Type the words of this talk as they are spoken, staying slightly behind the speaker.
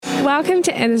Welcome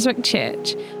to Annesbrook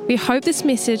Church. We hope this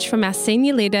message from our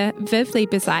senior leader, Viv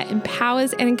Liebezeit,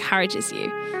 empowers and encourages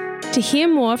you. To hear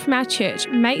more from our church,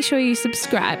 make sure you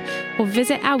subscribe or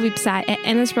visit our website at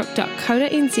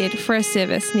annesbrook.co.nz for a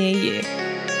service near you.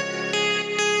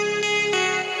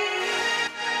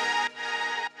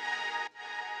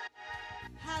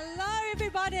 Hello,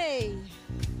 everybody.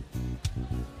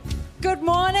 Good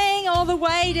morning, all the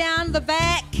way down the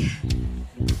back,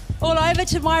 all over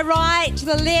to my right, to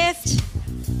the left,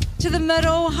 to the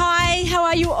middle. Hi, how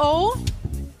are you all?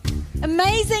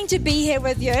 Amazing to be here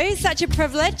with you. Such a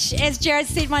privilege. As Jared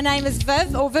said, my name is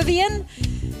Viv or Vivian.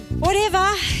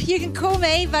 Whatever, you can call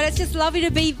me, but it's just lovely to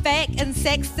be back in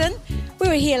Saxton. We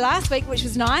were here last week, which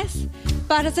was nice,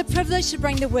 but it's a privilege to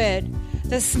bring the word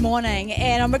this morning,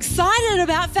 and I'm excited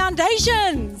about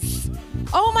foundations.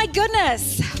 Oh my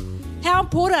goodness, how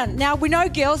important. Now, we know,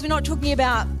 girls, we're not talking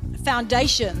about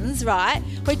foundations, right?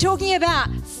 We're talking about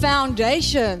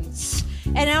foundations.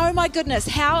 And oh my goodness,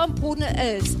 how important it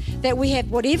is that we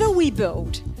have whatever we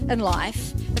build in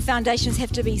life, the foundations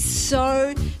have to be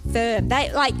so firm.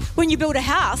 They, like when you build a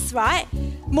house, right?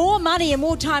 More money and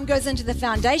more time goes into the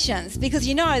foundations, because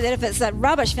you know that if it's a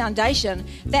rubbish foundation,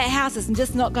 that house is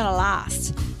just not going to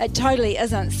last. It totally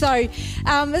isn't. So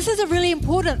this is a really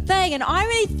important thing, and I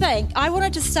really think I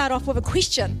wanted to start off with a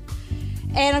question.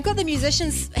 And I've got the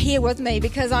musicians here with me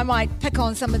because I might pick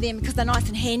on some of them because they're nice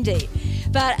and handy.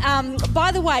 But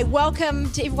by the way, welcome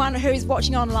to everyone who's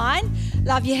watching online.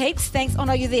 Love you heaps. Thanks. Oh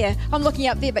no, you're there. I'm looking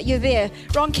up there, but you're there.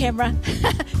 Wrong camera.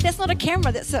 That's not a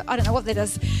camera. That's I don't know what that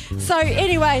is. So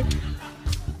anyway,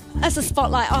 that's a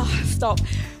spotlight. Oh, stop.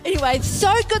 Anyway,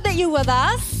 so good that you're with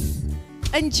us.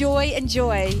 Enjoy.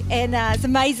 And it's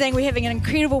amazing. We're having an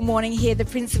incredible morning here. The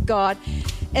Prince of God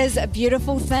is a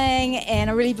beautiful thing, and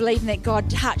I really believe that God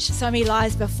touched so many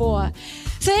lives before.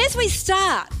 So as we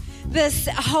start this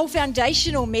whole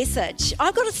foundational message,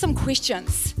 I've got some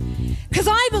questions, because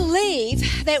I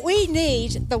believe that we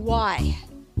need the why.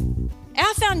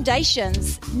 Our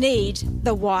foundations need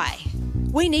the why.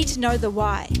 We need to know the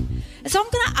why. And so I'm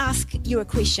going to ask you a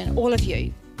question, all of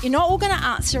you. You're not all going to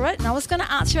answer it. No one's going to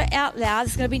answer it out loud.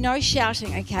 There's going to be no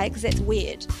shouting, okay, because that's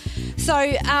weird.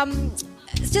 So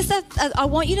it's just I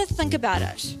want you to think about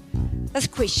it. This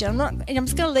question, I'm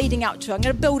just going to leading up to it. I'm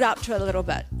going to build up to it a little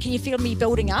bit. Can you feel me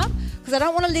building up? Because I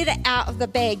don't want to let it out of the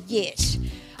bag yet.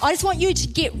 I just want you to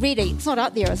get ready. It's not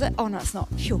up there, is it? Oh, no, it's not.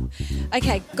 Phew.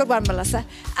 Okay, good one, Melissa.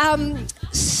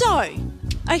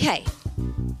 Okay,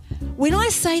 when I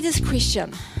say this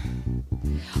question,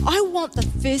 I want the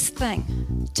first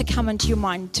thing to come into your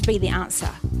mind to be the answer.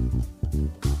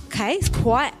 Okay, it's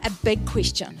quite a big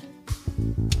question.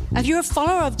 If you're a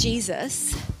follower of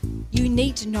Jesus, you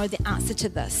need to know the answer to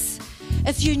this.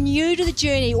 If you're new to the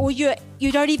journey, or you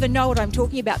don't even know what I'm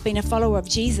talking about being a follower of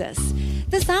Jesus,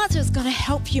 this answer is going to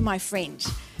help you, my friend.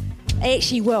 It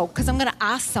actually will, because I'm going to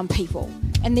ask some people,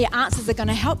 and their answers are going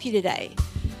to help you today.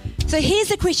 So here's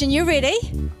the question. You ready?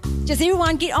 Just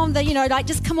everyone get on the,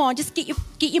 just come on, just get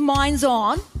your minds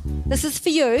on. This is for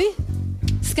you.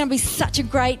 It's going to be such a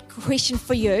great question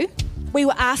for you. We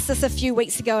were asked this a few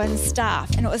weeks ago in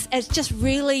staff, and it just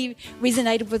really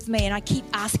resonated with me, and I keep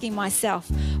asking myself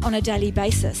on a daily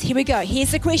basis. Here we go.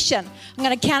 Here's the question. I'm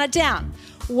going to count it down.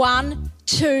 1,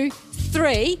 2,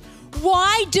 3.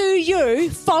 Why do you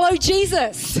follow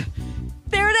Jesus?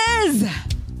 There it is.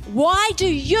 Why do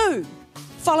you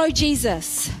follow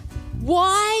Jesus?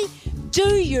 Why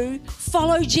do you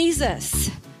follow Jesus?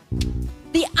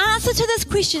 The answer to this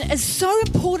question is so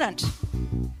important,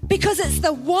 because it's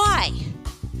the why.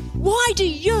 Why do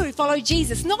you follow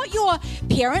Jesus? Not your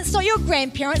parents, not your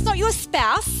grandparents, not your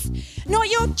spouse, not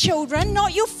your children,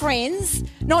 not your friends,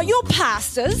 not your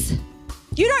pastors.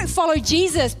 You don't follow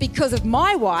Jesus because of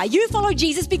my why. You follow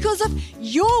Jesus because of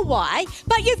your why,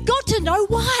 but you've got to know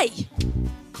why.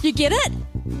 You get it?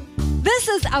 This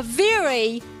is a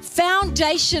very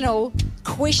foundational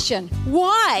question.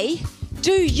 Why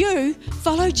do you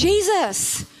follow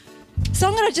Jesus? So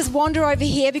I'm going to just wander over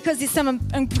here, because there's some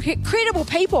incredible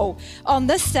people on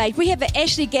this stage. We have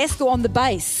Ashley Gaskell on the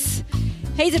bass.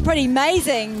 He's a pretty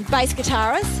amazing bass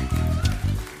guitarist.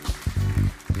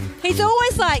 He's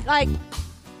always like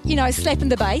slapping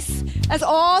the bass. That's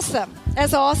awesome.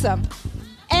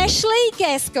 Ashley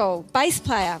Gaskell, bass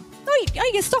player.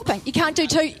 Oh, you're stopping. You can't do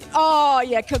two. Oh,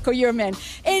 yeah, cool, you're a man.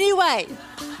 Anyway,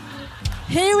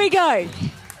 here we go.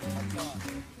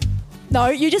 No,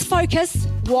 you just focus.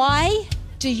 Why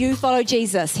do you follow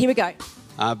Jesus? Here we go.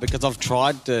 Because I've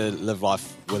tried to live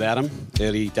life without him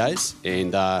early days,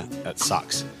 and it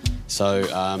sucks. So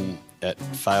it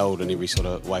failed in every sort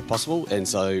of way possible. And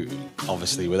so,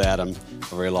 obviously, without him,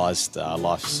 I realised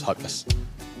life's hopeless.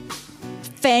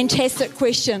 Fantastic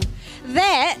question.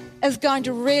 That is going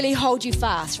to really hold you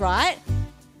fast, right?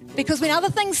 Because when other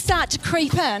things start to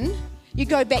creep in, you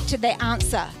go back to that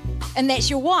answer. And that's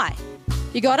your why.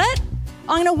 You got it?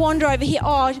 I'm going to wander over here.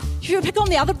 Oh, should we pick on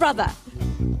the other brother?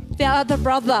 The other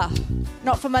brother.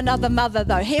 Not from another mother,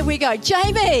 though. Here we go.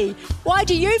 Jamie, why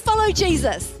do you follow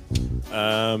Jesus?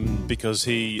 Because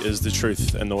he is the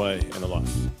truth and the way and the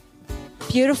life.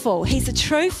 Beautiful. He's the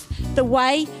truth, the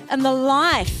way, and the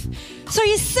life. So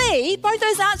you see, both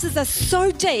those answers are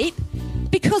so deep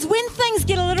because when things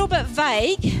get a little bit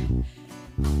vague,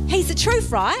 he's the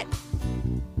truth, right?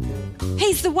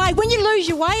 He's the way. When you lose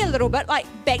your way a little bit, like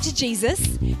back to Jesus,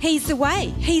 he's the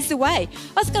way. He's the way.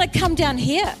 I was going to come down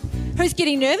here. Who's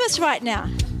getting nervous right now?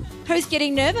 Who's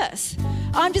getting nervous?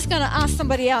 I'm just going to ask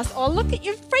somebody else. Oh, look at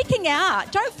you freaking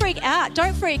out. Don't freak out.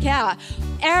 Don't freak out.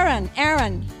 Aaron,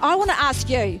 I want to ask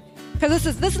you, because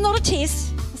this is not a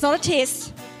test. It's not a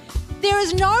test. There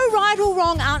is no right or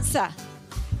wrong answer.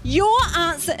 Your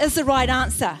answer is the right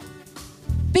answer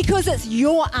because it's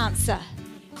your answer.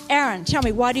 Aaron, tell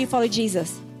me, why do you follow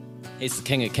Jesus? He's the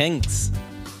King of Kings.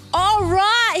 All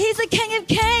right, he's the King of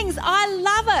Kings. I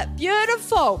love it.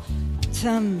 Beautiful.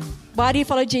 Tim, why do you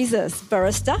follow Jesus?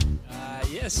 Barista?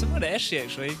 Yeah, similar to Ashley,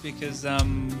 actually, because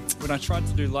when I tried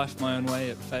to do life my own way,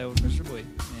 it failed miserably.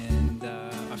 And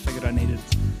I figured I needed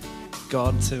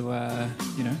God to,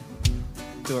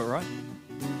 do it right.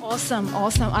 Awesome.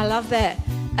 I love that.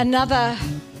 Another,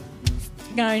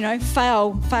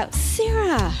 fail.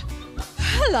 Sarah,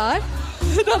 hello.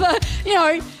 Another,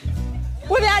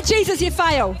 without Jesus, you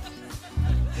fail.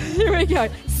 Here we go.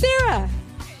 Sarah.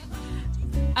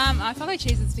 I follow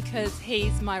Jesus because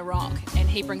he's my rock and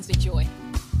he brings me joy.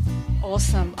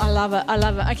 Awesome. I love it.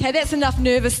 Okay, that's enough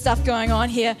nervous stuff going on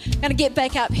here. I'm going to get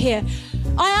back up here.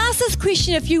 I asked this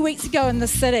question a few weeks ago in the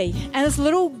city, and this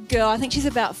little girl, I think she's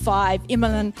about 5,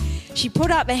 Emmeline, she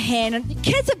put up her hand, and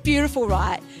kids are beautiful,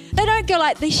 right? They don't go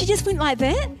like this. She just went like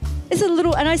that. It's a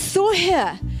little, and I saw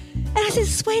her, and I said,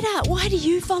 sweetheart, why do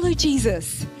you follow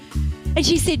Jesus? And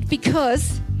she said,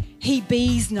 because he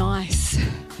bees nice.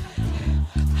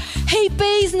 He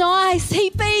bees nice. He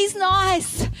bees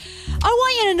nice. I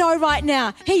want you to know right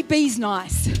now, he bees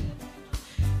nice.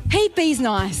 He bees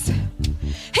nice.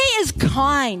 He is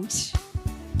kind.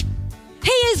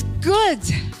 He is good.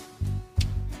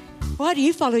 Why do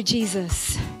you follow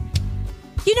Jesus?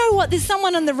 You know what? There's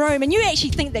someone in the room and you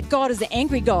actually think that God is an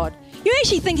angry God. You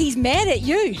actually think he's mad at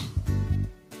you.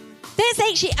 That's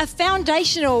actually a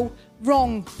foundational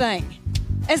wrong thing.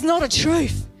 It's not a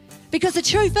truth. Because the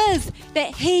truth is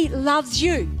that he loves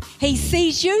you. He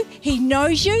sees you. He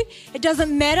knows you. It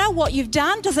doesn't matter what you've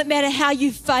done. Doesn't matter how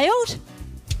you've failed.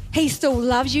 He still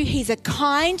loves you. He's a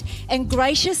kind and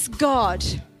gracious God.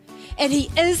 And he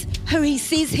is who he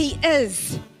says he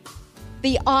is.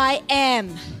 The I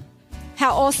am.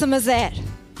 How awesome is that?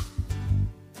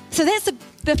 So that's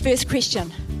the first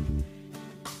question.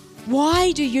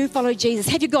 Why do you follow Jesus?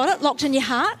 Have you got it locked in your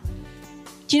heart?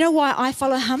 Do you know why I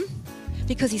follow him?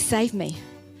 Because he saved me.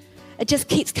 It just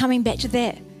keeps coming back to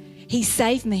that. He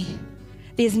saved me.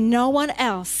 There's no one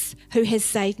else who has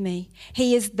saved me.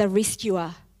 He is the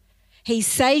rescuer. He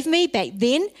saved me back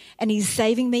then and he's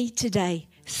saving me today,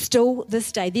 still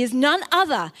this day. There's none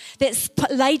other that's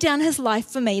laid down his life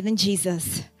for me than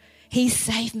Jesus. He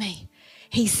saved me.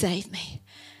 He saved me.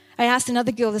 I asked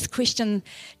another girl this question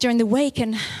during the week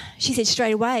and she said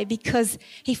straight away, because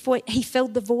he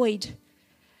filled the void.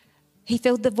 He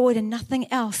filled the void and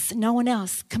nothing else, no one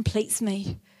else completes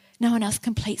me. No one else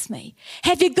completes me.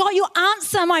 Have you got your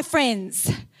answer, my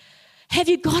friends? Have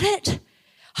you got it?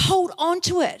 Hold on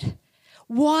to it.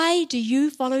 Why do you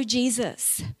follow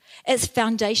Jesus? It's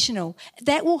foundational.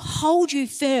 That will hold you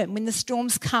firm when the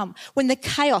storms come, when the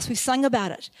chaos, we've sung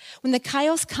about it. When the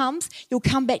chaos comes, you'll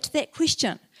come back to that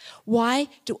question. Why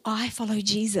do I follow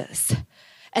Jesus?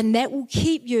 And that will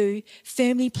keep you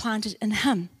firmly planted in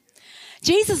him.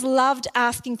 Jesus loved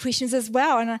asking questions as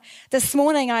well. And this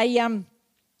morning I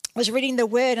was reading the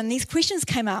word and these questions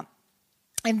came up.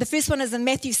 And the first one is in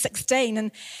Matthew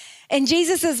 16. And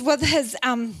Jesus is with his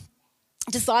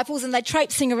disciples and they're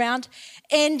traipsing around.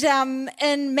 And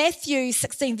in Matthew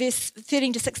 16, verse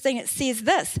 13 to 16, it says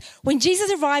this. When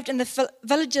Jesus arrived in the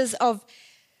villages of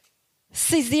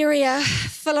Caesarea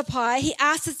Philippi, he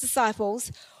asked his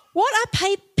disciples, what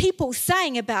are people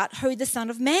saying about who the Son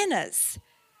of Man is?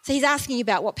 So he's asking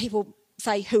about what people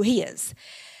say who he is.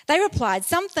 They replied,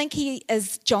 some think he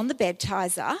is John the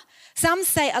Baptizer, some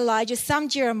say Elijah, some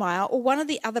Jeremiah, or one of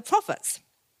the other prophets.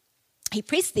 He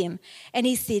pressed them and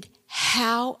he said,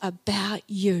 how about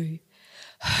you?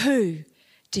 Who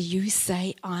do you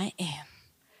say I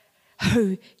am?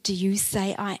 Who do you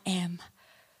say I am?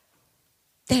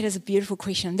 That is a beautiful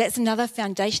question. That's another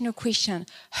foundational question.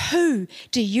 Who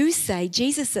do you say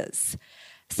Jesus is?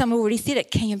 Some already said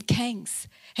it, King of Kings.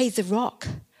 He's the rock.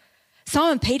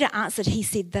 Simon Peter answered, he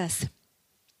said this,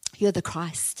 you're the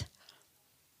Christ.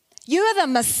 You are the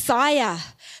Messiah,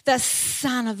 the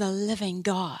Son of the living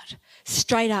God.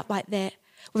 Straight up like that,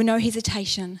 with no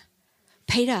hesitation.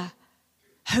 Peter,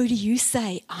 who do you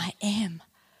say I am?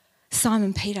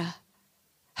 Simon Peter,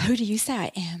 who do you say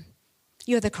I am?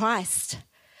 You're the Christ,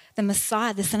 the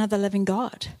Messiah, the Son of the living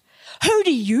God. Who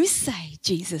do you say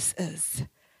Jesus is?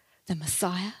 The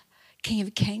Messiah, King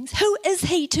of Kings. Who is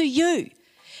he to you?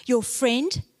 Your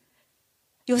friend,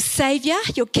 your Saviour,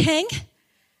 your King,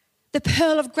 the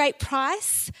pearl of great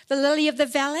price, the lily of the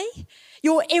valley,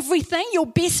 your everything, your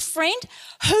best friend.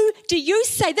 Who do you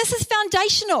say? This is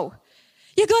foundational.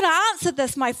 You've got to answer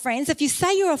this, my friends. If you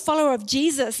say you're a follower of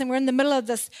Jesus, and we're in the middle of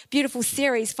this beautiful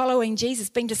series, Following Jesus,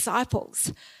 being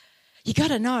disciples, you got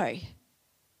to know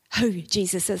who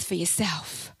Jesus is for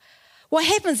yourself. What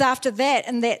happens after that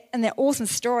in that awesome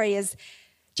story is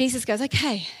Jesus goes,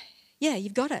 okay, yeah,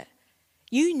 you've got it.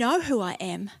 You know who I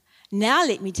am. Now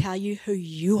let me tell you who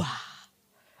you are.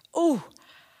 Oh,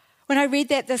 when I read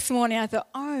that this morning, I thought,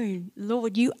 oh,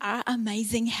 Lord, you are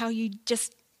amazing how you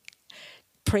just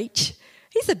preach.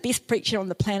 He's the best preacher on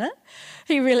the planet.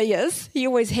 He really is. He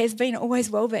always has been, always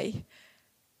will be.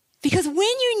 Because when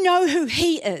you know who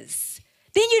he is,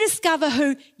 then you discover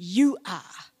who you are.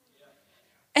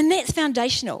 And that's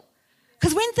foundational.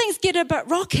 Because when things get a bit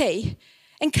rocky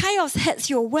and chaos hits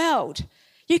your world,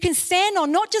 you can stand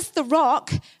on not just the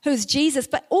rock, who's Jesus,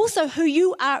 but also who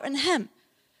you are in him.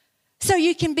 So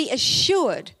you can be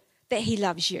assured that he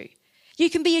loves you. You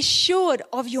can be assured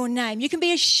of your name. You can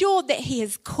be assured that he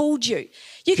has called you.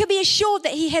 You can be assured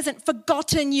that he hasn't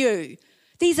forgotten you.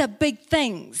 These are big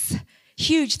things,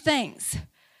 huge things.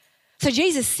 So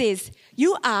Jesus says,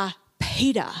 you are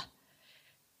Peter,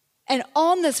 and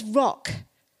on this rock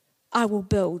I will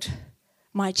build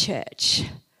my church.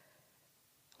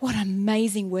 What an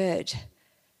amazing word.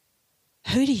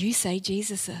 Who do you say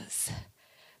Jesus is?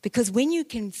 Because when you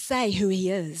can say who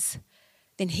he is,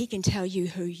 then he can tell you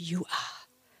who you are.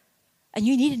 And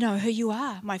you need to know who you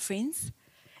are, my friends,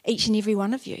 each and every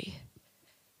one of you.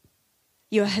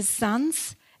 You're his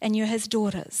sons and you're his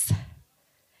daughters.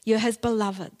 You're his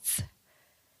beloveds.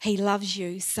 He loves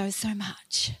you so, so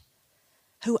much.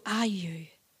 Who are you?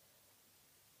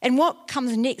 And what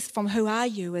comes next from who are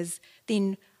you is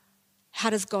then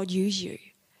how does God use you?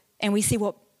 And we see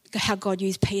how God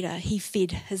used Peter. He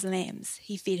fed his lambs.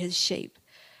 He fed his sheep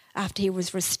after he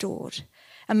was restored.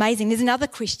 Amazing. There's another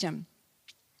question,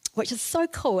 which is so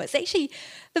cool. It's actually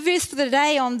the verse for the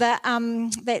day on the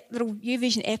that little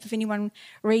YouVersion app, if anyone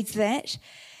reads that.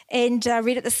 And I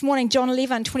read it this morning, John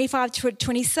 11, 25 to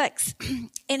 26.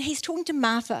 And he's talking to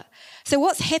Martha. So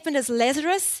what's happened is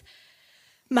Lazarus,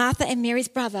 Martha and Mary's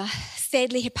brother,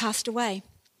 sadly had passed away.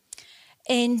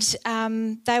 And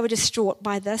they were distraught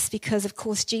by this because, of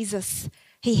course, Jesus,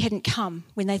 he hadn't come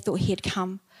when they thought he had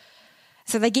come.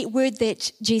 So they get word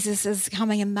that Jesus is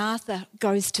coming and Martha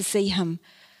goes to see him.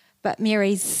 But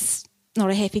Mary's not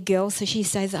a happy girl, so she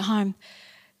stays at home.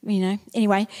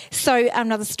 Anyway, so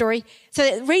another story. So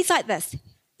it reads like this.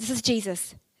 This is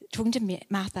Jesus talking to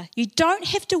Martha. You don't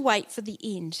have to wait for the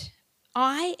end.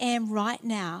 I am right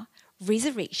now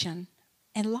resurrection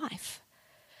and life.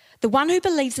 The one who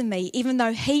believes in me, even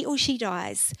though he or she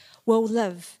dies, will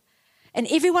live. And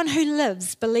everyone who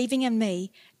lives believing in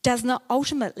me does not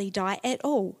ultimately die at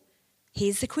all.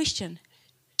 Here's the question.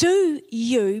 Do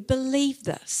you believe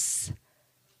this?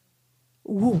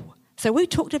 Ooh. So we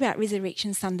talked about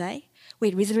Resurrection Sunday. We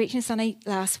had Resurrection Sunday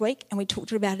last week, and we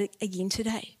talked about it again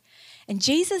today. And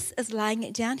Jesus is laying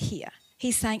it down here.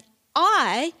 He's saying,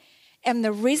 I am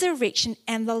the resurrection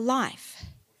and the life.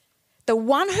 The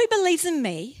one who believes in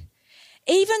me,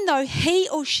 even though he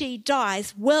or she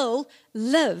dies, will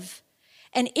live.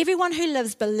 And everyone who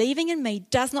lives believing in me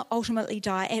does not ultimately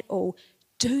die at all.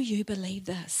 Do you believe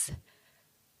this?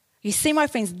 You see, my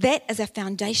friends, that is a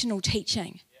foundational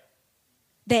teaching.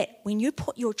 That when you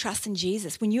put your trust in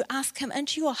Jesus, when you ask him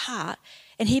into your heart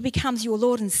and he becomes your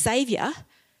Lord and Saviour,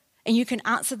 and you can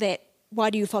answer that,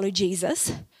 why do you follow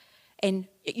Jesus? And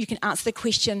you can answer the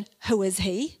question, who is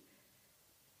he?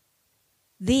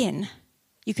 Then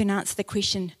you can answer the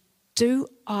question, do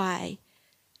I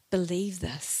believe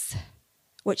this?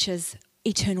 Which is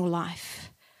eternal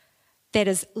life. That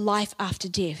is life after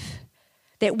death.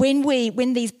 that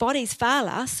when these bodies fail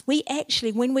us, we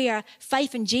actually, when we are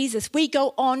faith in Jesus, we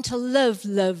go on to live.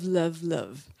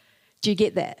 Do you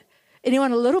get that?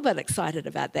 Anyone a little bit excited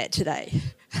about that today?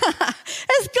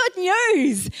 It's good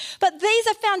news. But these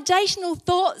are foundational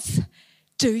thoughts.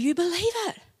 Do you believe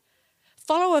it?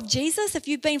 Follower of Jesus, if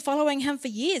you've been following him for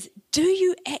years, do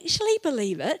you actually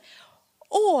believe it?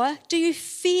 Or do you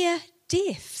fear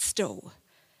death still?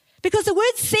 Because the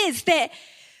word says that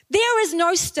there is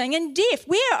no sting in death.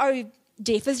 Where, oh,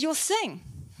 death is your sting?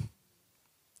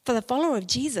 For the follower of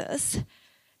Jesus,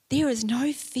 there is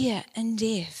no fear in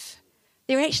death.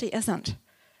 There actually isn't.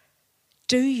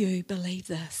 Do you believe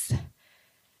this? Have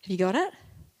you got it?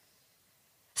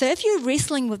 So if you're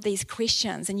wrestling with these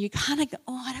questions and you kind of go,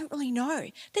 oh, I don't really know,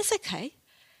 that's okay.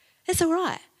 That's all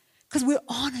right. Because we're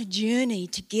on a journey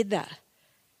together.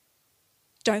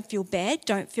 Don't feel bad.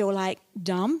 Don't feel like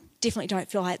dumb. Definitely don't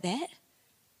feel like that.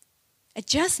 It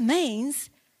just means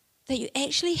that you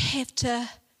actually have to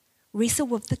wrestle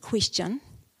with the question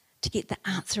to get the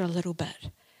answer a little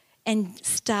bit and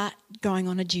start going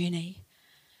on a journey.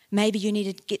 Maybe you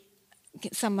need to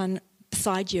get someone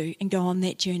beside you and go on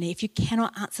that journey. If you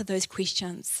cannot answer those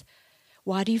questions,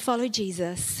 why do you follow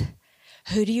Jesus?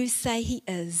 Who do you say he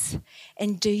is?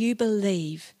 And do you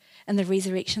believe in the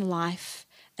resurrection life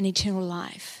and eternal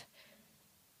life?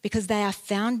 Because they are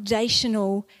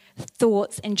foundational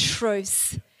thoughts and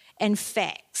truths and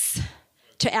facts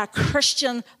to our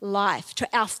Christian life, to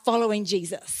our following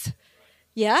Jesus.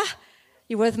 Yeah?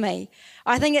 You with me?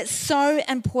 I think it's so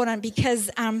important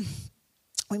because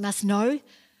we must know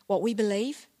what we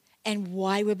believe and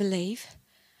why we believe.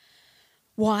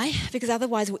 Why? Because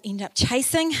otherwise we'll end up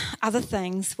chasing other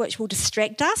things which will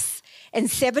distract us and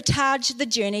sabotage the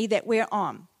journey that we're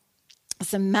on.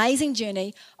 This amazing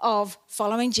journey of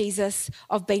following Jesus,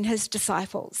 of being his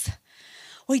disciples.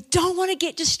 We don't want to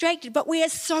get distracted, but we are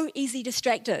so easily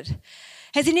distracted.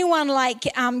 Has anyone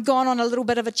gone on a little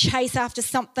bit of a chase after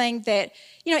something that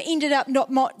ended up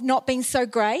not being so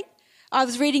great? I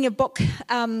was reading a book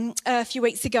a few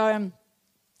weeks ago,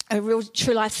 a real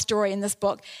true life story in this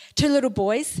book. 2 little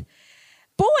boys.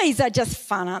 Boys are just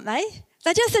fun, aren't they?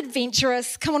 They're just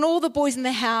adventurous. Come on, all the boys in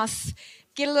the house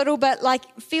get a little bit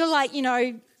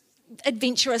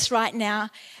adventurous right now.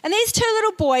 And these 2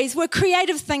 little boys were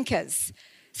creative thinkers.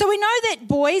 So we know that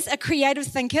boys are creative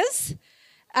thinkers.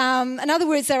 In other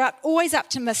words, they're always up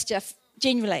to mischief,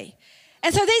 generally.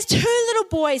 And so these 2 little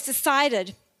boys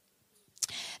decided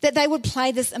that they would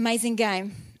play this amazing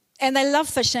game. And they love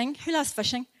fishing. Who loves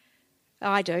fishing? Oh,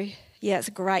 I do. Yeah, it's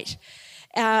great.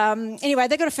 Anyway,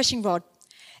 they got a fishing rod.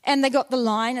 And they got the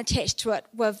line attached to it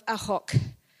with a hook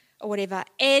or whatever.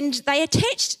 And they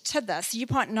attached to this, you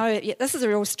might know, this is a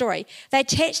real story. They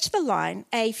attached to the line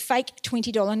a fake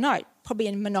 $20 note, probably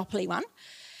a Monopoly one.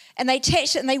 And they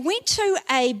attached it and they went to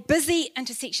a busy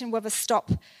intersection with a stop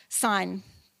sign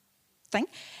thing.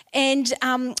 And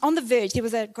on the verge, there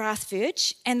was a grass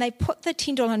verge, and they put the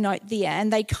 $10 note there,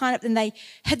 and they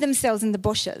hid themselves in the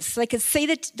bushes so they could see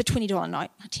the $20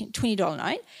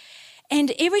 note.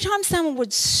 And every time someone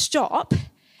would stop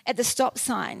at the stop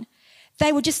sign,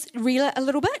 they would just reel it a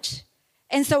little bit.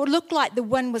 And so it looked like the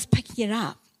wind was picking it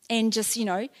up. And just,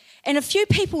 and a few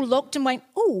people looked and went,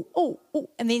 oh, oh, oh,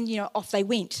 and then, off they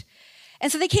went.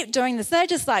 And so they kept doing this. They're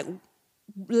just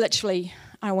literally,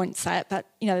 I won't say it, but,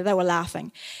 they were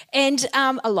laughing. And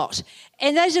a lot.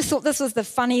 And they just thought this was the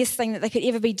funniest thing that they could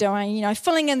ever be doing,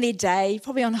 filling in their day,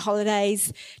 probably on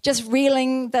holidays, just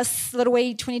reeling this little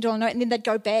wee $20 note, and then they'd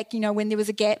go back, when there was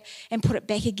a gap, and put it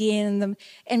back again,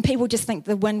 and people just think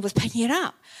the wind was picking it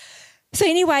up. So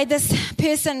anyway, this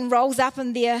person rolls up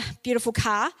in their beautiful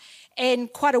car,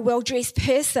 and quite a well-dressed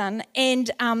person, and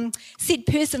said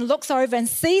person looks over and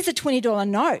sees a $20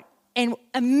 note and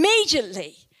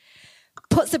immediately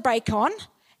puts the brake on,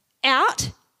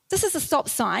 out, this is a stop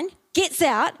sign, gets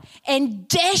out and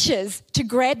dashes to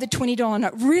grab the $20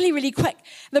 note really, really quick.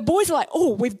 The boys are like,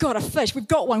 oh, we've got a fish, we've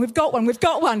got one. Reel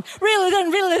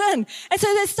it in. And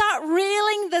so they start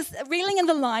reeling in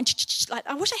the line.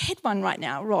 I wish I had one right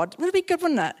now, Rod. Would it be good,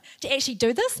 wouldn't it, to actually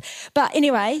do this? But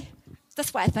anyway,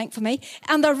 this way I think for me.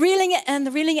 And they're reeling it in,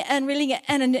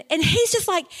 and he's just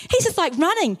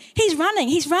running.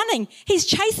 He's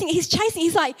chasing.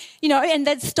 He's like, and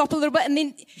they'd stop a little bit, and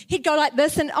then he'd go like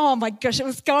this, and oh my gosh, it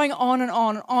was going on and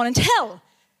on and on until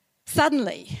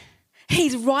suddenly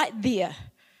he's right there,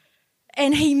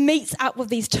 and he meets up with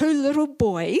these 2 little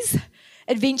boys,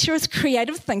 adventurous,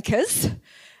 creative thinkers,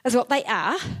 is what they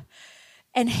are.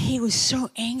 And he was so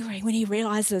angry when he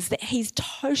realises that he's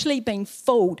totally been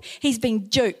fooled. He's been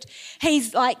duped.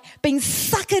 He's been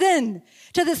suckered in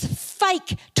to this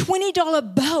fake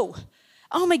 $20 bill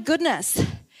Oh my goodness.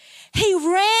 He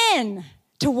ran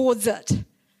towards it,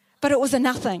 but it was a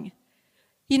nothing.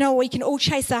 You know, we can all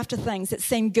chase after things that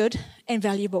seem good and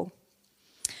valuable,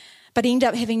 but end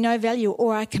up having no value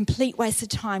or a complete waste of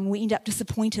time. We end up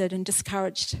disappointed and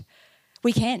discouraged.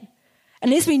 We can.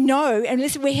 Unless we know,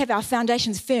 unless we have our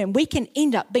foundations firm, we can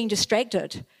end up being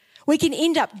distracted. We can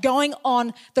end up going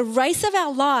on the race of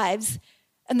our lives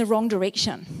in the wrong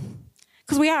direction.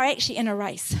 Because we are actually in a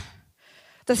race.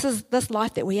 This is this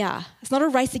life that we are. It's not a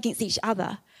race against each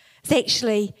other. It's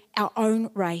actually our own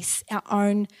race, our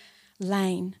own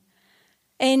lane.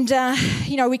 And,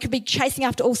 we could be chasing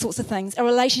after all sorts of things. A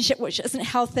relationship which isn't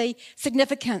healthy,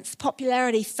 significance,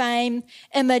 popularity, fame,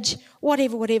 image,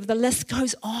 whatever. The list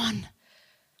goes on.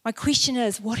 My question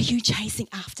is, what are you chasing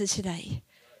after today?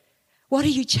 What are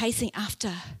you chasing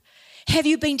after? Have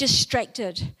you been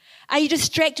distracted? Are you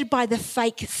distracted by the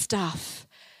fake stuff?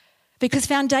 Because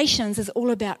Foundations is all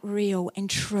about real and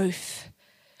truth.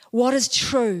 What is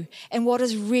true and what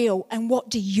is real and what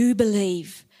do you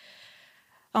believe?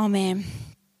 Oh man,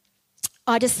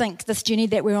 I just think this journey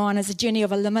that we're on is a journey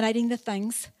of eliminating the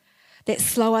things that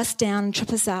slow us down and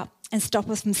trip us up and stop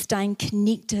us from staying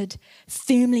connected,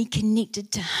 firmly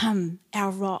connected to Him,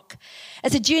 our rock.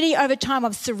 It's a journey over time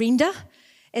of surrender,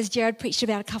 as Jared preached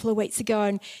about a couple of weeks ago,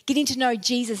 and getting to know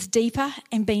Jesus deeper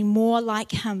and being more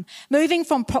like Him, moving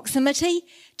from proximity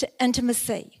to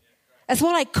intimacy. It's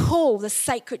what I call the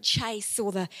sacred chase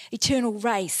or the eternal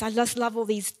race. I just love all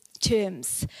these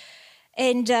terms.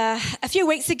 And a few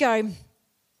weeks ago,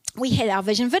 we had our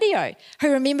vision video.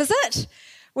 Who remembers it?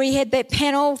 We had that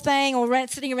panel thing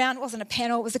sitting around. It wasn't a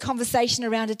panel, it was a conversation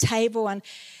around a table. And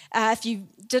if you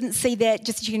didn't see that,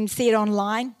 just you can see it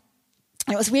online.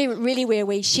 It was really where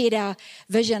we shared our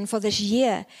vision for this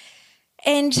year.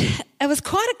 And it was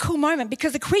quite a cool moment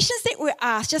because the questions that were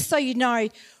asked, just so you know,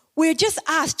 were just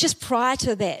asked just prior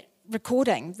to that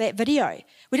recording, that video.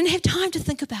 We didn't have time to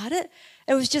think about it.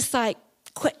 It was just like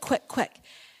quick.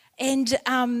 And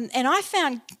I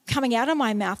found coming out of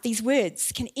my mouth these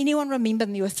words. Can anyone remember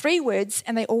them? There were 3 words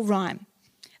and they all rhyme.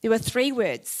 There were 3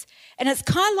 words. And it's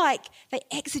kind of like they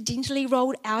accidentally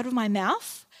rolled out of my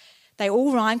mouth. They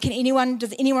all rhyme.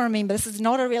 Does anyone remember? This is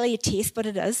not really a test, but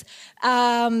it is.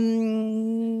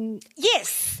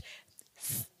 Yes.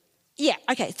 Yeah,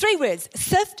 okay, 3 words.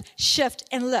 Sift, shift,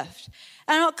 and lift.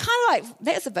 And I kind of like,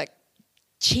 that's a bit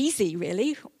cheesy,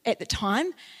 really, at the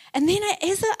time. And then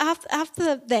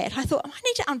after that, I thought, I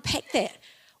need to unpack that.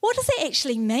 What does that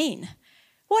actually mean?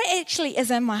 What actually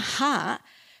is in my heart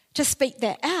to speak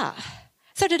that out?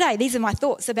 So today, these are my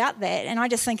thoughts about that, and I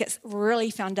just think it's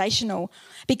really foundational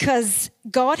because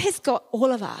God has got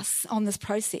all of us on this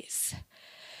process.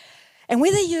 And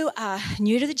whether you are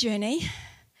new to the journey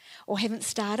or haven't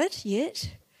started yet,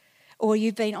 or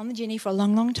you've been on the journey for a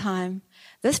long, long time,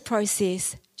 this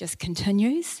process just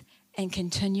continues and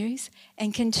continues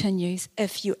and continues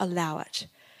if you allow it.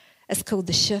 It's called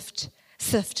the sift,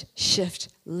 shift,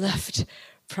 lift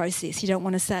process. You don't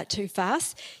want to say it too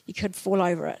fast. You could fall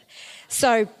over it.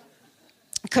 So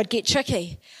it could get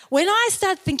tricky. When I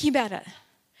start thinking about it,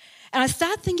 and I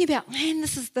start thinking about, man,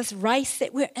 this is this race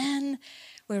that we're in,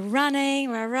 we're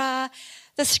running, rah.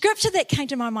 The scripture that came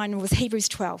to my mind was Hebrews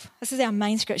 12. This is our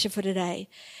main scripture for today.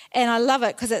 And I love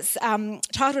it because it's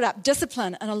titled up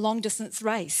Discipline in a Long-Distance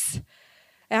Race.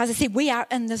 And as I said, we are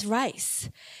in this race.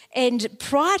 And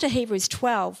prior to Hebrews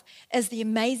 12 is the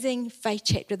amazing faith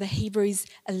chapter, the Hebrews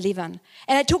 11.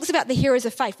 And it talks about the heroes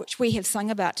of faith, which we have sung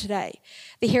about today.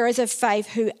 The heroes of faith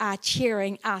who are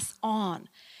cheering us on.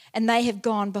 And they have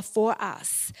gone before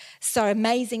us. So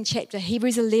amazing chapter,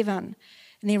 Hebrews 11.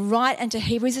 And then right into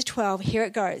Hebrews 12, here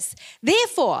it goes.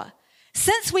 Therefore,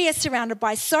 since we are surrounded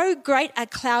by so great a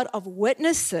cloud of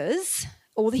witnesses,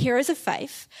 all the heroes of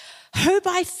faith, who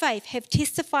by faith have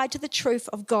testified to the truth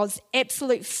of God's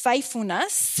absolute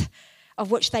faithfulness, of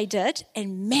which they did,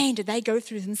 and man, did they go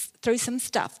through some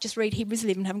stuff. Just read Hebrews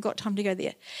 11, haven't got time to go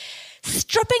there.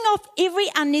 Stripping off every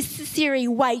unnecessary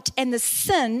weight and the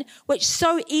sin which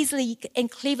so easily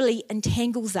and cleverly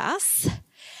entangles us,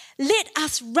 let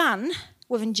us run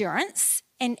with endurance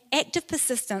and active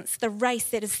persistence the race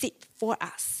that is set before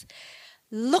us,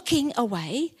 looking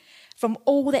away from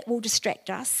all that will distract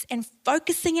us and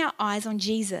focusing our eyes on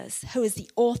Jesus, who is the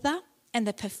author and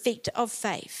the perfecter of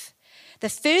faith, the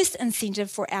first incentive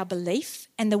for our belief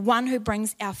and the one who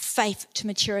brings our faith to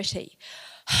maturity,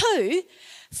 who,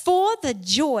 for the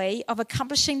joy of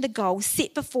accomplishing the goal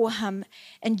set before him,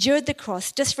 endured the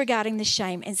cross, disregarding the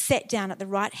shame, and sat down at the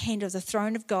right hand of the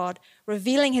throne of God,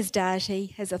 revealing his deity,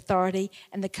 his authority,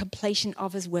 and the completion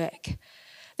of his work.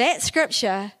 That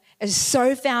scripture is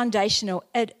so foundational.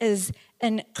 It is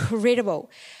incredible.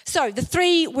 So the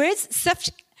three words,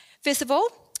 sift, first of all,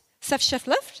 sift, shift,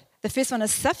 lift. The first one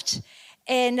is sift.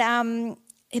 And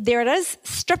there it is,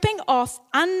 stripping off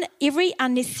every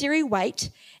unnecessary weight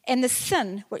and the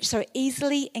sin which so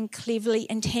easily and cleverly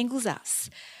entangles us.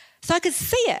 So I could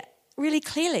see it really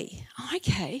clearly. Oh,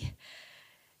 okay,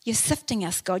 you're sifting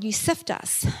us, God, you sift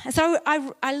us. And so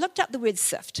I looked up the word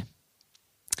sift.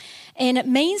 And it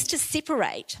means to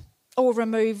separate or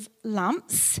remove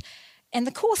lumps and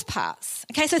the coarse parts.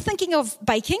 Okay, so thinking of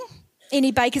baking,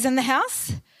 any bakers in the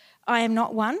house? I am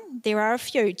not one. There are a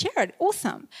few. Jared,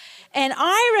 awesome. And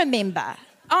I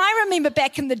remember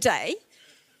back in the day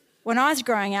when I was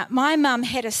growing up, my mum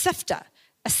had a sifter,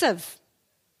 a sieve.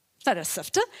 It's not a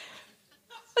sifter.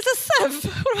 It's a sieve.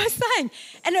 What am I saying?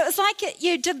 And it was like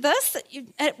you did this.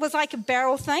 It was like a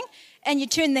barrel thing, and you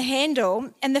turned the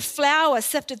handle, and the flour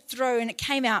sifted through, and it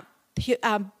came out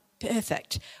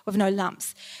perfect with no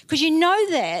lumps. Because you know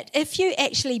that if you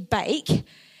actually bake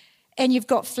and you've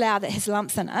got flour that has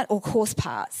lumps in it or coarse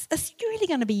parts, it's really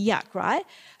going to be yuck, right?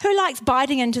 Who likes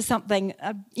biting into something,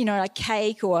 a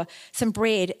cake or some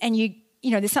bread, and you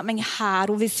there's something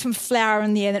hard or there's some flour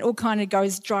in there that all kind of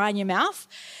goes dry in your mouth?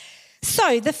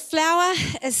 So the flour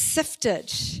is sifted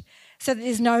so that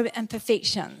there's no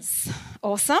imperfections.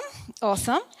 Awesome.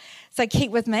 So keep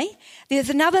with me.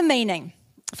 There's another meaning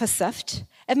for sift.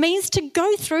 It means to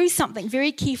go through something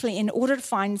very carefully in order to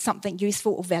find something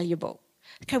useful or valuable.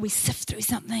 Okay, we sift through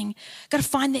something, got to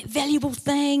find that valuable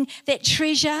thing, that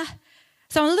treasure.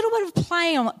 So a little bit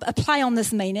of play on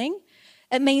this meaning.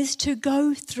 It means to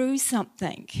go through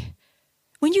something.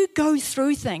 When you go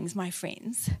through things, my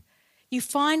friends, you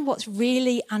find what's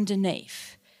really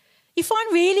underneath. You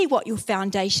find really what your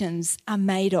foundations are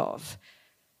made of.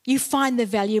 You find the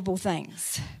valuable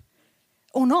things.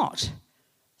 Or not?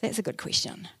 That's a good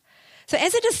question. So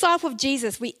as a disciple of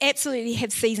Jesus, we absolutely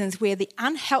have seasons where the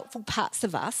unhelpful parts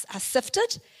of us are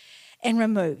sifted and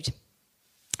removed.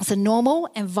 It's a normal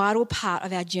and vital part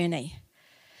of our journey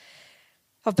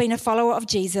of being a follower of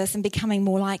Jesus and becoming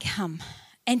more like him.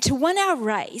 And to win our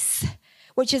race,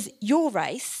 which is your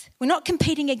race, we're not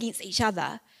competing against each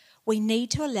other, we need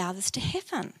to allow this to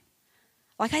happen.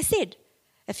 Like I said,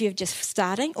 if you're just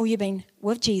starting or you've been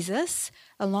with Jesus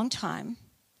a long time,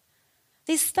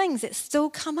 there's things that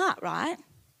still come up, right?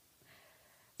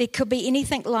 There could be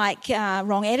anything like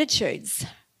wrong attitudes,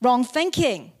 wrong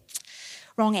thinking,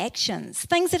 wrong actions,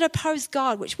 things that oppose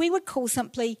God, which we would call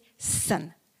simply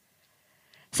sin.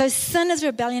 So sin is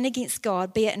rebellion against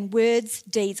God, be it in words,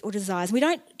 deeds, or desires. We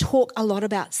don't talk a lot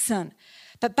about sin,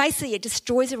 but basically it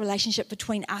destroys the relationship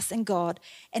between us and God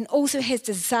and also has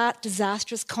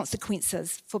disastrous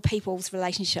consequences for people's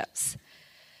relationships.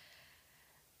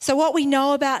 So what we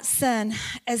know about sin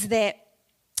is that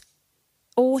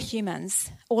all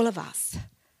humans, all of us,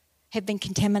 have been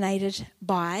contaminated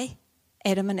by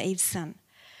Adam and Eve's sin.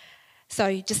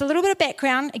 So just a little bit of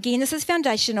background. Again, this is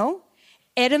foundational.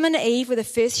 Adam and Eve were the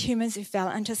first humans who fell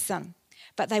into sin,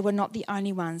 but they were not the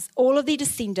only ones. All of their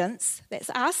descendants, that's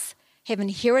us, have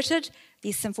inherited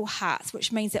their sinful hearts,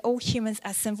 which means that all humans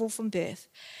are sinful from birth.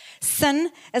 Sin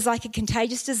is like a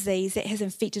contagious disease that has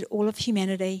infected all of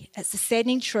humanity. It's a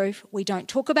saddening truth. We don't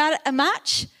talk about it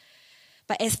much,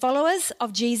 but as followers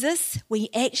of Jesus, we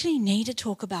actually need to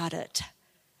talk about it.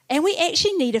 And we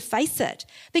actually need to face it,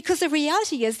 because the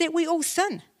reality is that we all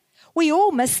sin. We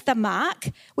all miss the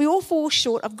mark. We all fall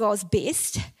short of God's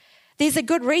best. There's a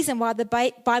good reason why the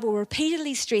Bible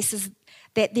repeatedly stresses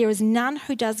that there is none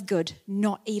who does good,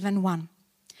 not even one.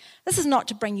 This is not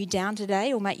to bring you down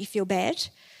today or make you feel bad,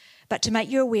 but to make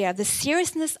you aware of the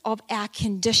seriousness of our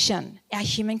condition, our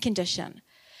human condition.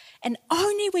 And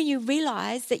only when you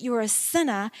realise that you're a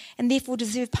sinner and therefore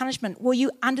deserve punishment will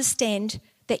you understand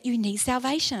that you need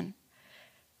salvation.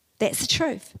 That's the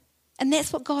truth. And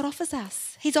that's what God offers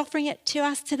us. He's offering it to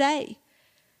us today.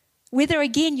 Whether,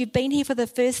 again, you're here for the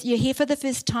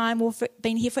first time or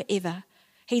been here forever,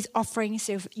 He's offering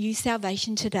you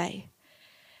salvation today.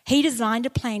 He designed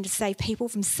a plan to save people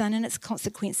from sin and its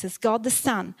consequences. God the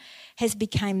Son has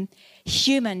become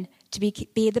human to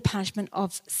bear the punishment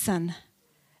of sin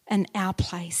in our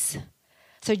place.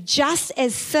 So just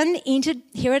as sin entered,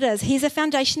 here it is, here's a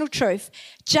foundational truth.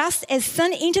 Just as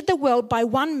sin entered the world by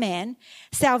one man,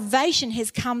 salvation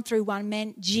has come through one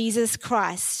man, Jesus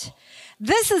Christ.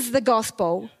 This is the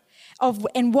gospel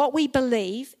and what we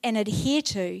believe and adhere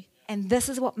to, and this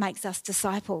is what makes us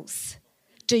disciples.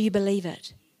 Do you believe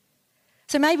it?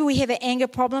 So maybe we have an anger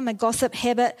problem, a gossip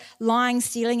habit, lying,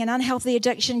 stealing, an unhealthy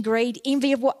addiction, greed,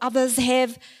 envy of what others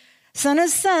have. Sin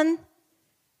is sin.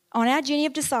 on our journey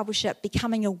of discipleship,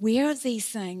 becoming aware of these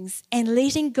things and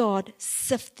letting God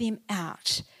sift them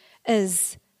out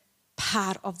is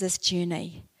part of this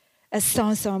journey. It's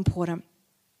so, so important.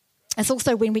 It's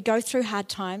also when we go through hard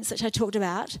times, which I talked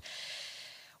about,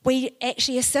 we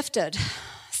actually are sifted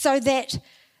so that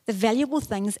the valuable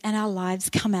things in our lives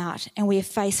come out and we are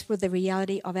faced with the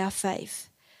reality of our faith.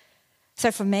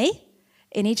 So for me,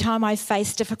 anytime I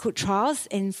face difficult trials,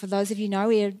 and for those of you know,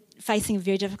 we are facing a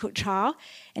very difficult trial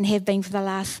and have been for the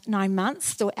last 9 months,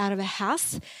 still out of a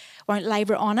house, won't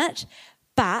labour on it,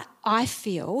 but I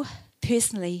feel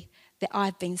personally that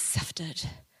I've been sifted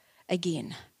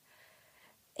again.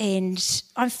 And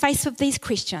I'm faced with these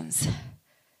questions,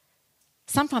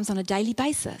 sometimes on a daily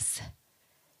basis.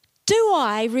 Do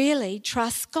I really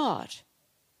trust God?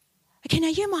 Okay, now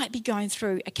you might be going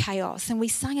through a chaos, and we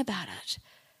sang about it.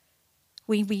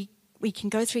 We can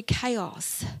go through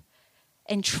chaos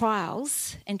and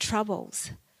trials and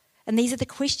troubles. And these are the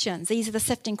questions, these are the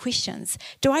sifting questions.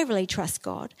 Do I really trust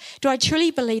God? Do I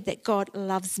truly believe that God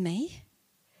loves me?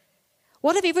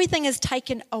 What if everything is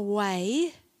taken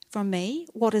away from me?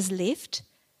 What is left?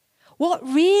 What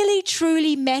really,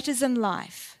 truly matters in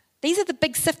life? These are the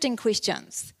big sifting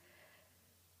questions.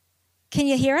 Can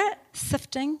you hear it?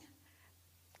 Sifting.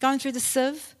 Going through the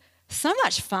sieve. So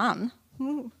much fun.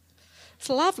 It's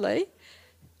lovely.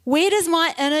 Where does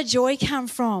my inner joy come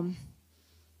from?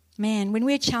 Man, when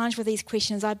we're challenged with these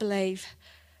questions, I believe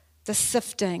the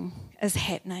sifting is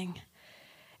happening.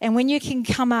 And when you can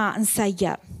come out and say,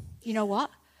 yeah, you know what?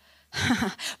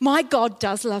 My God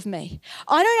does love me.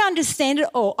 I don't understand it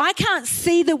all. I can't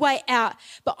see the way out,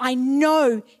 but I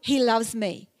know He loves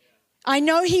me. I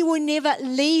know He will never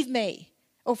leave me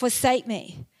or forsake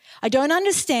me. I don't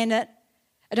understand it.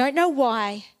 I don't know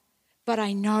why, but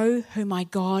I know who my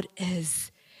God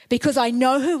is because I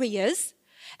know who He is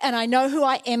and I know who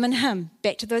I am in Him.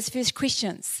 Back to those first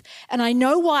questions. And I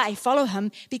know why I follow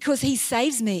Him because He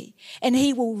saves me and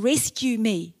He will rescue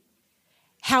me.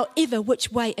 However,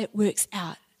 which way it works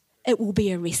out, it will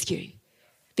be a rescue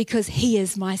because He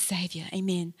is my Saviour.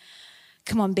 Amen.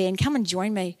 Come on, Ben, come and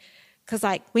join me because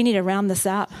we need to round this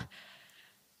up.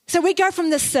 So we go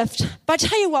from the sift. But I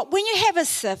tell you what, when you have a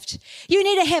sift, you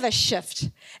need to have a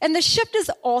shift. And the shift is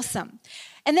awesome.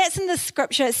 And that's in the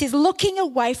scripture. It says, looking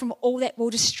away from all that will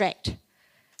distract.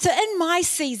 So in my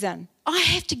season, I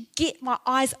have to get my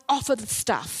eyes off of the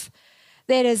stuff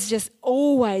that is just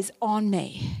always on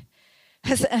me.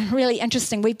 It's really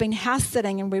interesting. We've been house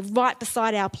sitting and we're right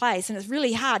beside our place, and it's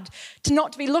really hard to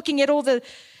not be looking at all the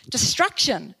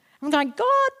destruction. I'm going,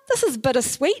 God, this is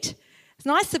bittersweet. It's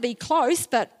nice to be close,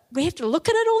 but we have to look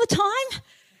at it all the time.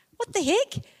 What the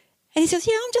heck? And He says,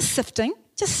 yeah, I'm just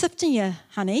sifting you,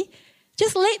 honey.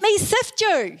 Just let me sift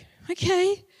you.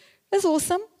 Okay, that's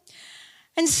awesome.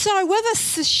 And so with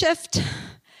a shift,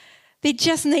 there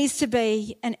just needs to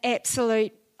be an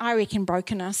absolute, I reckon,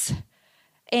 brokenness.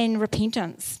 And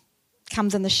repentance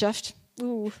comes in the shift.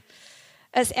 Ooh,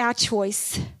 it's our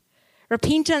choice.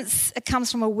 Repentance, it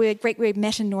comes from a Greek word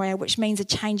metanoia, which means a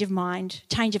change of mind,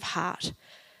 change of heart.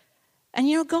 And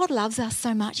you know, God loves us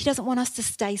so much. He doesn't want us to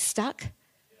stay stuck.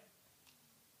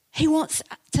 He wants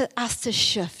us to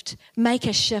shift, make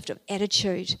a shift of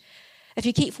attitude. If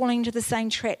you keep falling into the same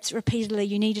traps repeatedly,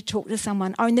 you need to talk to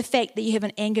someone. Own the fact that you have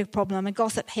an anger problem, a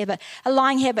gossip habit, a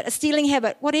lying habit, a stealing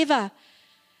habit, whatever.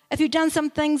 If you've done some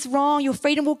things wrong, your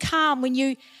freedom will come when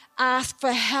you ask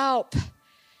for help.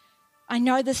 I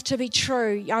know this to be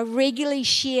true. I regularly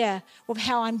share with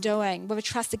how I'm doing with a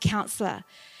trusted counsellor.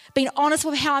 Being honest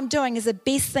with how I'm doing is the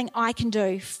best thing I can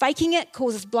do. Faking it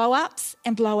causes blow-ups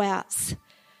and blowouts.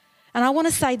 And I want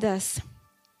to say this,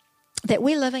 that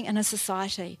we're living in a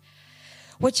society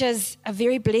which is a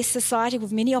very blessed society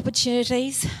with many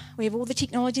opportunities. We have all the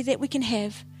technology that we can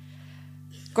have.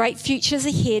 Great futures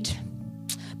ahead.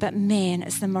 But man,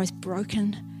 it's the most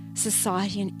broken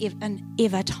society in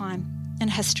ever time in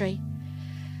history.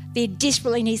 There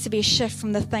desperately needs to be a shift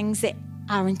from the things that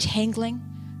are entangling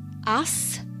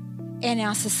us and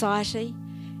our society,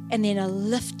 and then a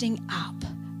lifting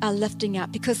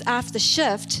up, because after the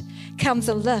shift comes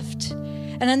a lift.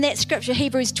 And in that scripture,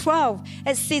 Hebrews 12,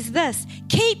 it says this,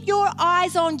 keep your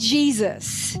eyes on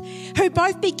Jesus, who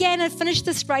both began and finished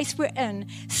this race we're in.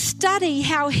 Study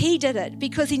how He did it,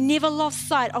 because He never lost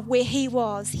sight of where He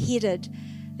was headed.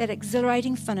 That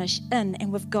exhilarating finish in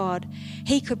and with God.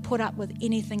 He could put up with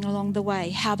anything along the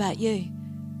way. How about you?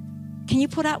 Can you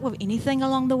put up with anything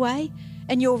along the way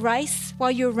in your race while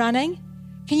you're running?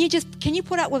 Can you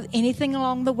put up with anything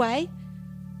along the way?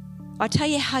 I'll tell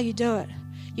you how you do it.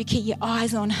 You keep your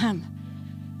eyes on Him.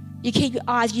 You keep your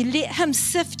eyes, you let him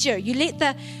sift you. You let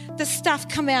the stuff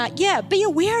come out. Yeah, be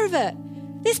aware of it.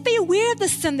 Let's be aware of the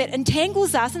sin that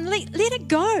entangles us and let it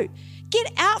go.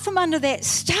 Get out from under that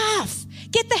stuff.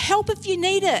 Get the help if you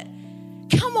need it.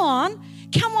 Come on,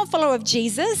 follower of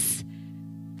Jesus.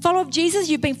 Follower of Jesus,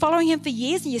 you've been following him for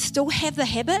years and you still have the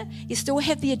habit, you still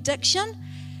have the addiction.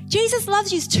 Jesus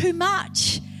loves you too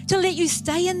much to let you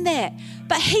stay in that.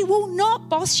 But he will not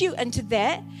boss you into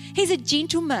that. He's a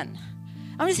gentleman.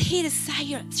 I'm just here to say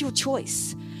it's your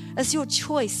choice. It's your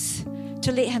choice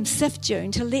to let him sift you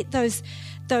and to let those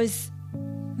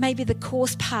maybe the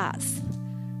coarse parts,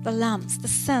 the lumps, the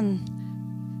sin,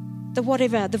 the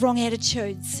whatever, the wrong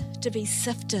attitudes to be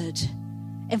sifted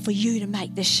and for you to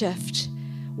make the shift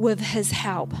with his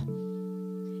help.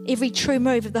 Every true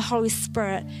move of the Holy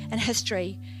Spirit in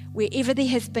history, wherever there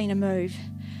has been a move,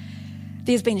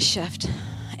 there's been a shift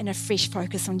and a fresh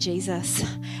focus on Jesus.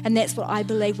 And that's what I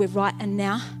believe we're right in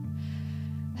now.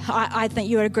 I think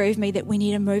you would agree with me that we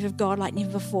need a move of God like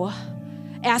never before.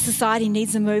 Our society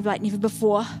needs a move like never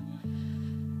before.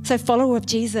 So follower of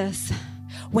Jesus,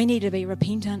 we need to be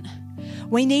repentant.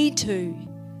 We need to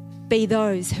be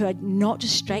those who are not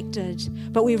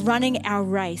distracted, but we're running our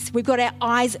race. We've got our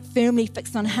eyes firmly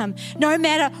fixed on him. No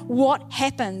matter what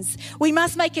happens, we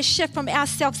must make a shift from our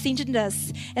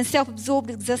self-centeredness and self-absorbed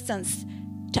existence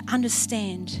to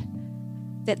understand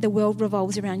that the world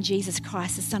revolves around Jesus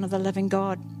Christ, the Son of the living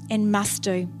God, and must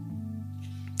do.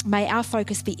 May our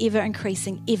focus be ever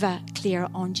increasing, ever clearer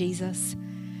on Jesus,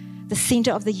 the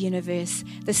center of the universe,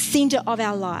 the center of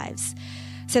our lives,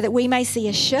 so that we may see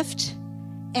a shift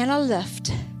and a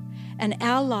lift in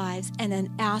our lives and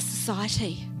in our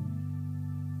society.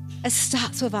 It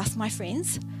starts with us, my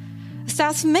friends. It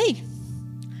starts with me.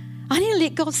 I need to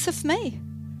let God sift me.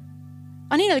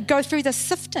 I need to go through the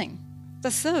sifting, the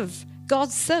sieve,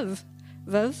 God's sieve,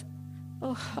 Viv.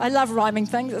 Oh, I love rhyming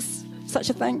things. It's such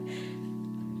a thing.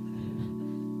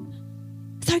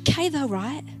 It's okay though,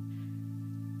 right?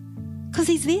 Because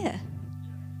he's there.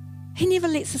 He never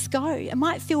lets us go. It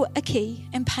might feel icky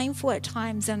and painful at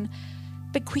times and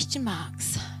big question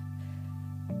marks.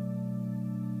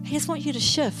 He just wants you to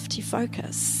shift your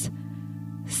focus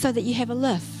so that you have a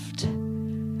lift.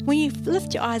 When you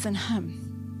lift your eyes on him,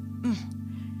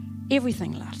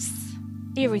 everything lifts.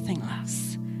 Everything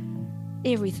lifts.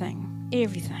 Everything.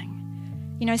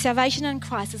 You know, salvation in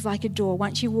Christ is like a door.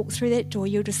 Once you walk through that door,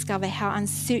 you'll discover how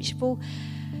unsearchable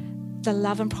the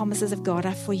love and promises of God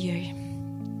are for you.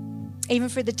 Even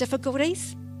through the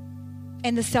difficulties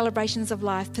and the celebrations of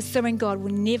life, pursuing God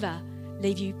will never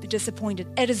leave you disappointed.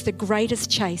 It is the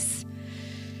greatest chase.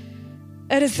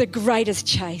 It is the greatest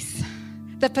chase.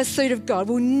 The pursuit of God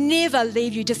will never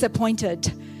leave you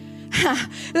disappointed.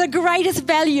 The greatest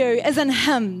value is in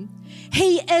him.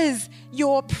 He is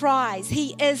your prize.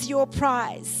 He is your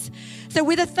prize. So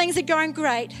whether things are going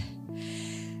great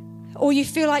or you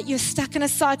feel like you're stuck in a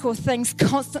cycle of things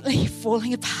constantly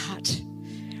falling apart,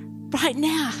 right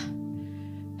now,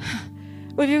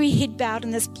 with every head bowed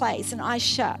in this place and eyes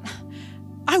shut,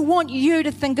 I want you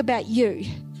to think about you.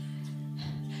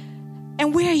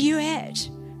 And where are you at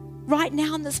right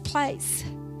now in this place?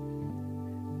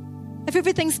 If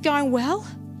everything's going well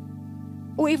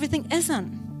or everything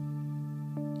isn't,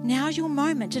 now's your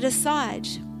moment to decide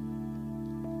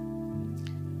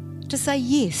to say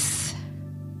yes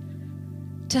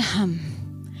to him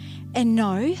and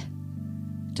no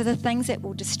to the things that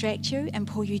will distract you and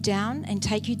pull you down and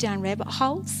take you down rabbit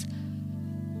holes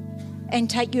and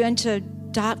take you into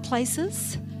dark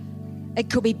places. It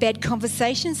could be bad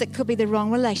conversations. It could be the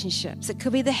wrong relationships. It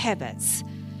could be the habits.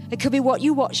 It could be what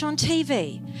you watch on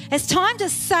TV. It's time to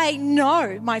say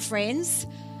no, my friends,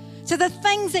 to the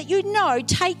things that you know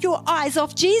take your eyes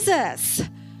off Jesus.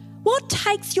 What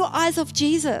takes your eyes off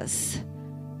Jesus?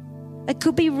 It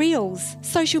could be reels,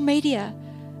 social media.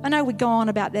 I know we go on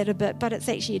about that a bit, but it's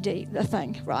actually a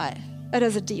thing, right? It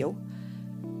is a deal.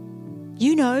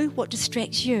 You know what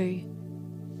distracts you.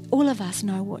 All of us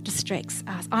know what distracts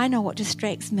us. I know what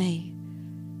distracts me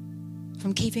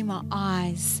from keeping my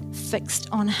eyes fixed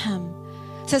on him.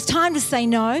 So it's time to say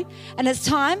no, and it's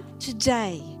time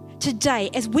today,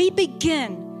 as we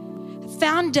begin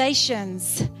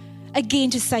foundations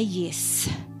again, to say yes.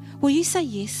 Will you say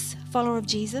yes, follower of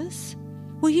Jesus?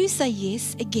 Will you say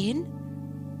yes again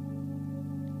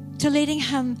to letting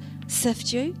him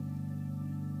sift you,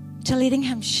 to letting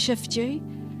him shift you,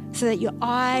 so that your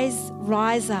eyes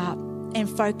rise up and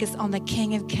focus on the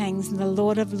King of Kings and the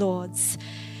Lord of Lords?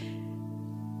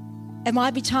 It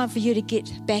might be time for you to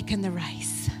get back in the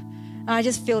race. I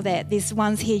just feel that there's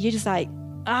ones here, you're just like,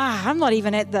 I'm not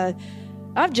even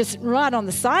I'm just right on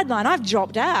the sideline. I've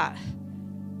dropped out.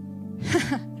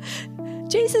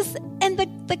 Jesus and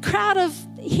the crowd of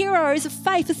heroes of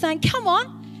faith are saying, come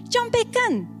on, jump back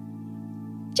in.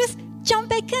 Just jump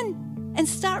back in and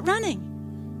start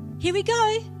running. Here we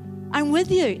go. I'm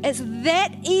with you. It's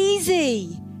that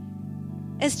easy.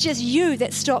 It's just you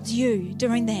that stops you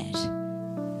doing that.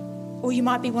 Or you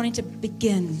might be wanting to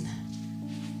begin.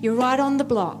 You're right on the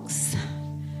blocks.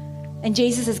 And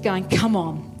Jesus is going, come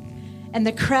on. And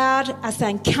the crowd are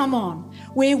saying, come on.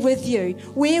 We're with you.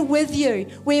 We're with you.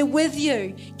 We're with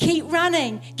you. Keep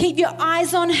running. Keep your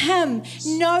eyes on him.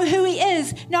 Know who he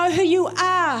is. Know who you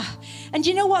are. And do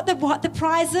you know what the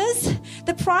prize is?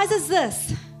 The prize is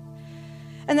this.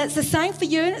 And it's the same for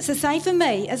you and it's the same for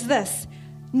me, is this.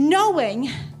 Knowing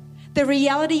the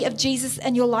reality of Jesus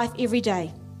in your life every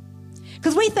day.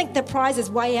 Because we think the prize is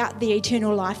way out the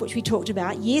eternal life, which we talked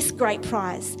about. Yes, great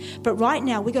prize. But right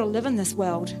now, we've got to live in this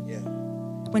world. Yeah.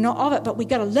 We're not of it, but we've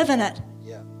got to live in it.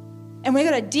 Yeah. And we've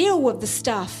got to deal with the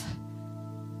stuff.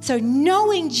 So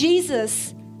knowing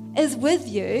Jesus is with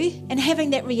you and having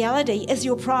that reality is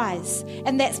your prize.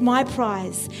 And that's my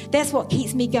prize. That's what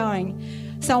keeps me going.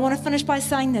 So I want to finish by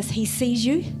saying this. He sees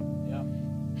you. Yeah.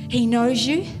 He knows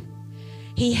you.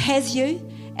 He has you.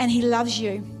 And he loves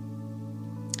you.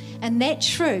 And that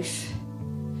truth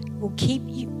will keep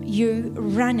you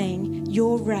running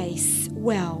your race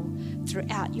well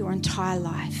throughout your entire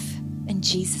life. In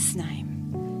Jesus'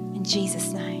 name. In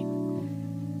Jesus' name.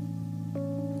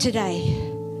 Today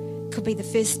could be the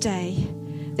first day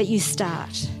that you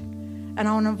start. And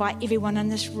I want to invite everyone in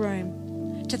this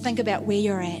room to think about where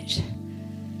you're at.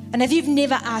 And if you've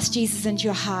never asked Jesus into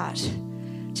your heart,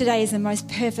 today is the most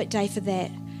perfect day for that.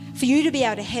 For you to be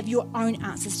able to have your own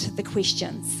answers to the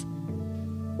questions.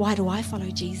 Why do I follow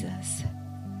Jesus?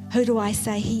 Who do I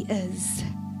say he is?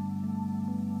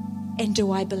 And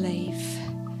do I believe?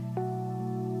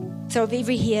 So if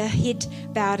every head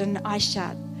bowed and eyes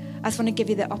shut, I just want to give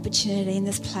you the opportunity in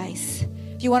this place.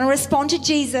 If you want to respond to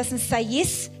Jesus and say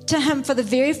yes to him for the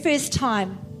very first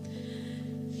time,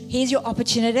 here's your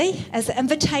opportunity as an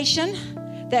invitation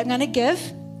that I'm going to give.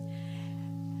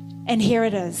 And here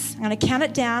it is. I'm going to count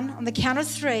it down on the count of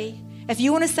 3. If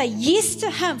you want to say yes to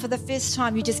him for the first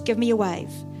time, you just give me a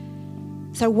wave.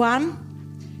 So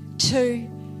 1, 2,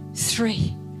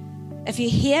 3. If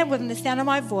you're here within the sound of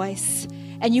my voice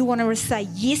and you want to say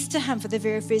yes to him for the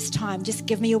very first time, just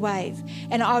give me a wave.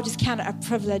 And I'll just count it a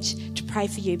privilege to pray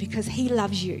for you because he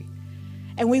loves you.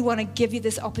 And we want to give you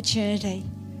this opportunity.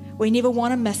 We never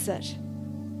want to miss it.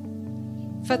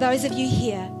 For those of you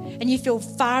here and you feel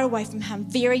far away from him,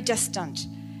 very distant,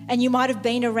 and you might have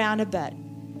been around a bit,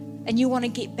 and you want to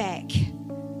get back,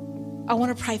 I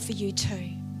want to pray for you too.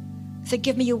 So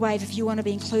give me your wave if you want to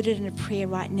be included in a prayer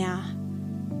right now.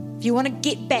 If you want to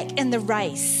get back in the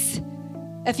race,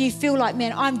 if you feel like,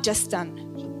 man, I'm distant,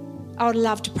 I would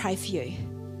love to pray for you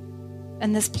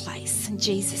in this place, in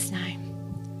Jesus' name.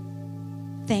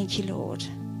 Thank you, Lord.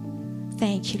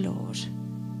 Thank you, Lord.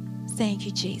 Thank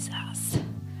you, Jesus.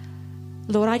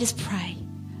 Lord, I just pray,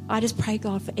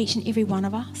 God, for each and every one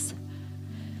of us,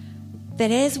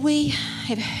 that as we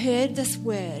have heard this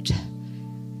word,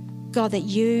 God, that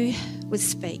you would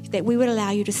speak, that we would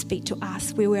allow you to speak to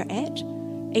us where we're at,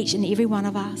 each and every one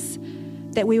of us,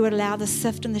 that we would allow the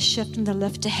sift and the shift and the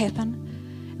lift to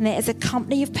happen, and that as a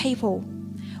company of people,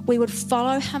 we would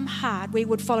follow him hard, we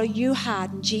would follow you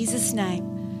hard in Jesus' name,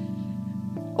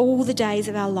 all the days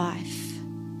of our life.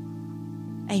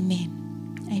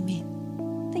 Amen.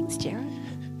 Amen. Thanks, Jared.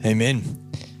 Amen.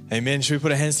 Amen. Should we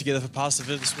put our hands together for Pastor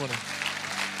Viv this morning?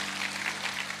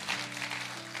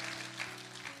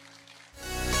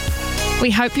 We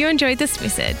hope you enjoyed this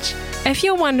message. If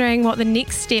you're wondering what the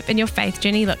next step in your faith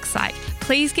journey looks like,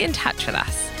 please get in touch with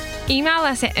us. Email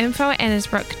us at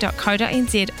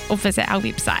info@annesbrook.co.nz or visit our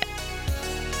website.